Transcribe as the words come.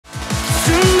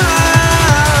too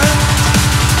much.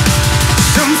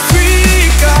 Some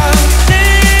freak of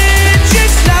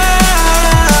nature's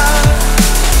love.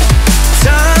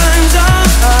 Times are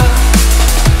up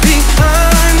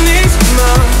behind these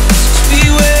masks.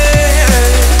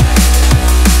 Beware,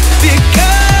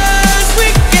 because we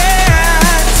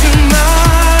get too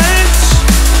much,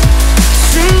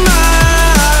 too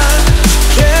much,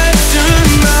 get too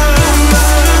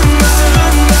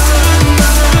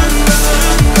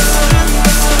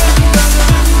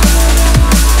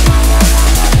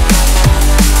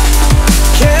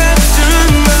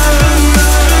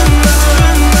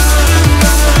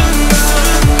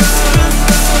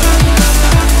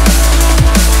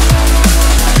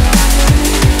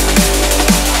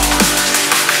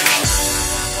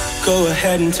Go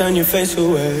ahead and turn your face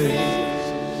away.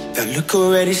 That look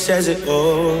already says it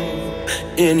all.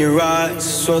 In your eyes, I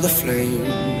saw the flame.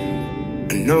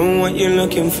 I know what you're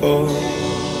looking for.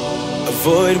 A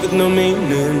void with no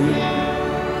meaning,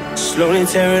 slowly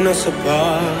tearing us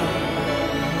apart.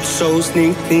 Our souls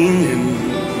need cleaning.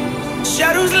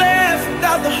 Shadows left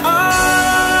without the hearts.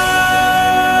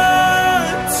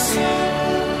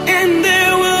 And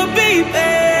there will be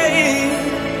pain,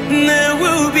 and there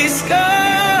will be scars.